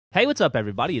Hey, what's up,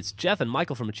 everybody? It's Jeff and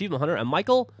Michael from Achievement Hunter. And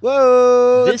Michael,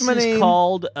 whoa, this that's my is name.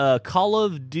 called Call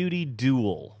of Duty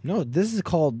Duel. No, this is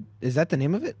called. Is that the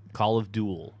name of it? Call of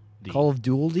Duel. Call of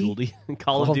Duel D?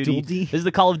 Call of Duty. Duty? This is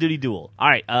the Call of Duty Duel. All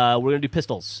right, we're gonna do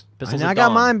pistols. Pistols. I at got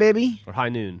dawn, mine, baby. or high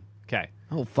noon. Okay.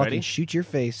 I'll fucking Ready? shoot your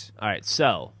face. All right.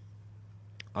 So,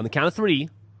 on the count of 3,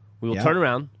 we will Yeah. turn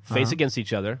around, face Uh-huh. against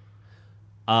each other.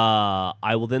 I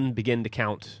will then begin to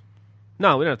count.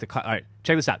 No, we don't have to. All right.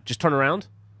 Check this out. Just turn around.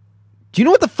 Do you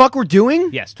know what the fuck we're doing?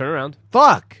 Yes. Turn around.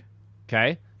 Fuck.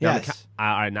 Okay. Now Yes. all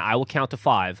right. Now I will count to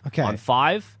 5. Okay. On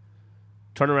 5,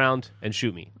 turn around and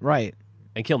shoot me Right.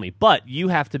 and kill me. But you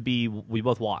have to be. We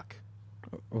both walk.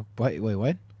 Wait,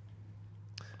 what?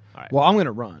 All right. Well, I'm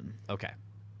gonna run. Okay.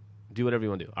 Do whatever you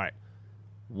want to do. All right.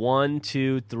 1,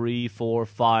 2, 3, 4,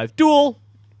 5. Duel.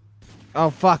 Oh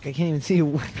fuck! I can't even see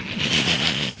you.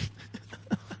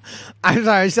 I'm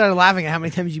sorry. I started laughing at how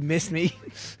many times you missed me.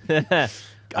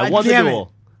 I won the damn it.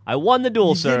 duel. I won the duel,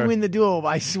 You sir. did win the duel. But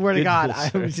I swear to Good God, duel, I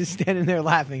sir. was just standing there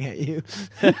laughing at you.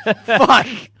 Fuck.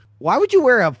 Why would you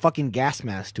wear a fucking gas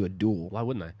mask to a duel? Why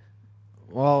wouldn't I?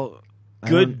 Well,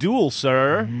 Good duel,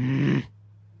 sir.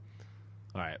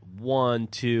 All right. 1,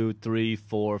 2, 3,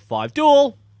 4, 5.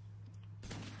 Duel.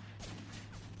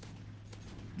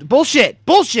 Bullshit!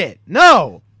 Bullshit!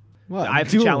 No. What? I have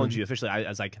to challenge you officially. I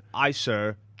was like,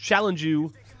 sir, challenge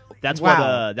you. That's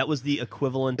Wow. what. That was the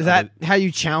equivalent. Is that how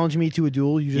you challenge me to a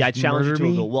duel? You just yeah, I challenged you murder to a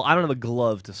me? duel. Well, I don't have a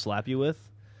glove to slap you with.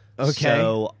 Okay.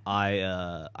 So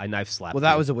I knife slapped. Well,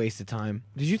 that you. was a waste of time.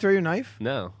 Did you throw your knife?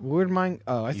 No. Where'd mine?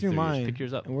 Oh, I You threw threw yours. mine. Pick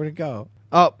yours up. And where'd it go?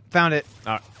 Oh, found it.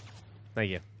 All right.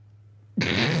 Thank you.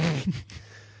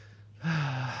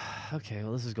 Okay.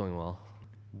 Well, this is going well.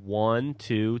 1,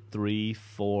 2, 3,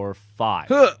 4, 5.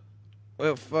 Huh.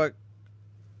 Well, fuck.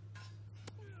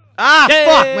 Ah,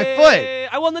 fuck! My foot. Yay!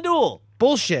 I won the duel.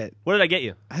 Bullshit. What did I get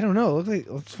you? I don't know.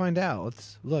 Let's find out.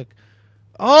 Let's look.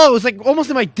 Oh, it was like almost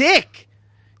in my dick.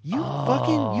 You you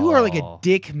are like a Oh.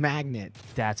 dick magnet.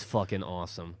 That's fucking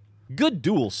awesome. Good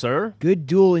duel, sir. Good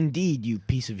duel indeed, you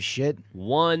piece of shit.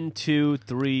 1, 2,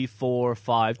 3, 4,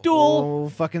 5. Duel. Oh,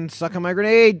 fucking suck on my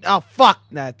grenade. Oh, fuck.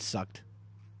 That sucked.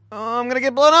 Oh, I'm gonna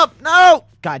get blown up. No.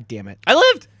 God damn it. I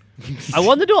lived. I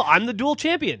won the duel. I'm the duel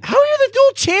champion. How are you the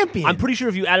duel champion? I'm pretty sure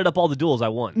if you added up all the duels, I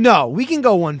won. No, we can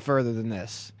go one further than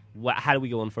this. How do we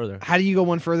go on further? How do you go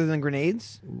one further than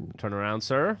grenades? Turn around,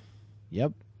 sir.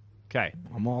 Yep. Okay.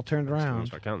 I'm all turned I'm gonna around.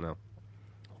 start counting now.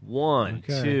 1,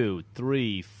 Okay. 2,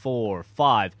 3, 4,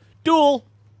 5. Duel.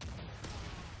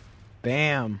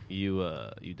 Bam. You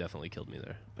definitely killed me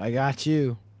there. I got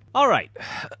you. All right.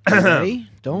 You ready?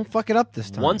 Don't fuck it up this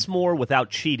time. Once more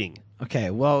without cheating.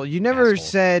 Okay, well, you never Asshole.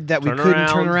 said that we Turn couldn't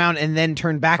turn around. around and then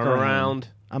turn back Turn around.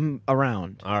 I'm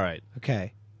around. All right.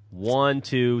 Okay. 1,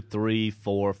 2, 3,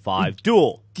 4, 5.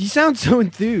 Duel. You sound so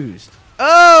enthused.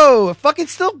 Oh, I fucking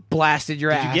still blasted your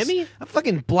Did you ass. get me? I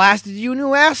fucking blasted you,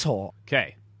 new asshole.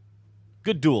 Okay.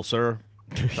 Good duel, sir.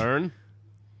 Turn.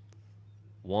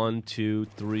 1, 2,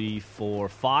 3, 4,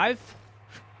 5.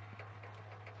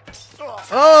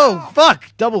 Oh,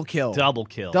 fuck. Double kill. Double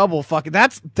kill. Double fucking.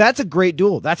 That's a great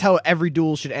duel. That's how every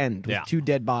duel should end, with Yeah. 2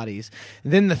 dead bodies.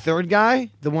 And then the third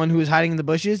guy, the one who was hiding in the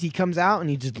bushes, he comes out and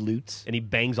he just loots. And he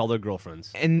bangs all their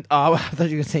girlfriends. And I thought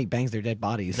you were gonna say he bangs their dead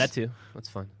bodies. That too. That's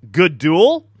fine. Good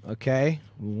duel. Okay.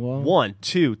 Whoa. 1,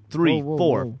 2, 3, Whoa, whoa,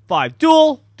 4, whoa. 5.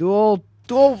 Duel. Duel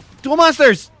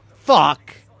monsters.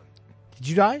 Fuck. Did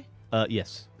you die?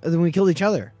 Yes. And then we killed each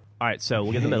other. All right, so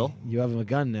we'll get in the middle, You have a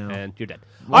gun now. and you're dead.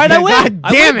 Well, All right, I win. God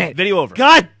I damn win. it. Video over.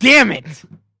 God damn it.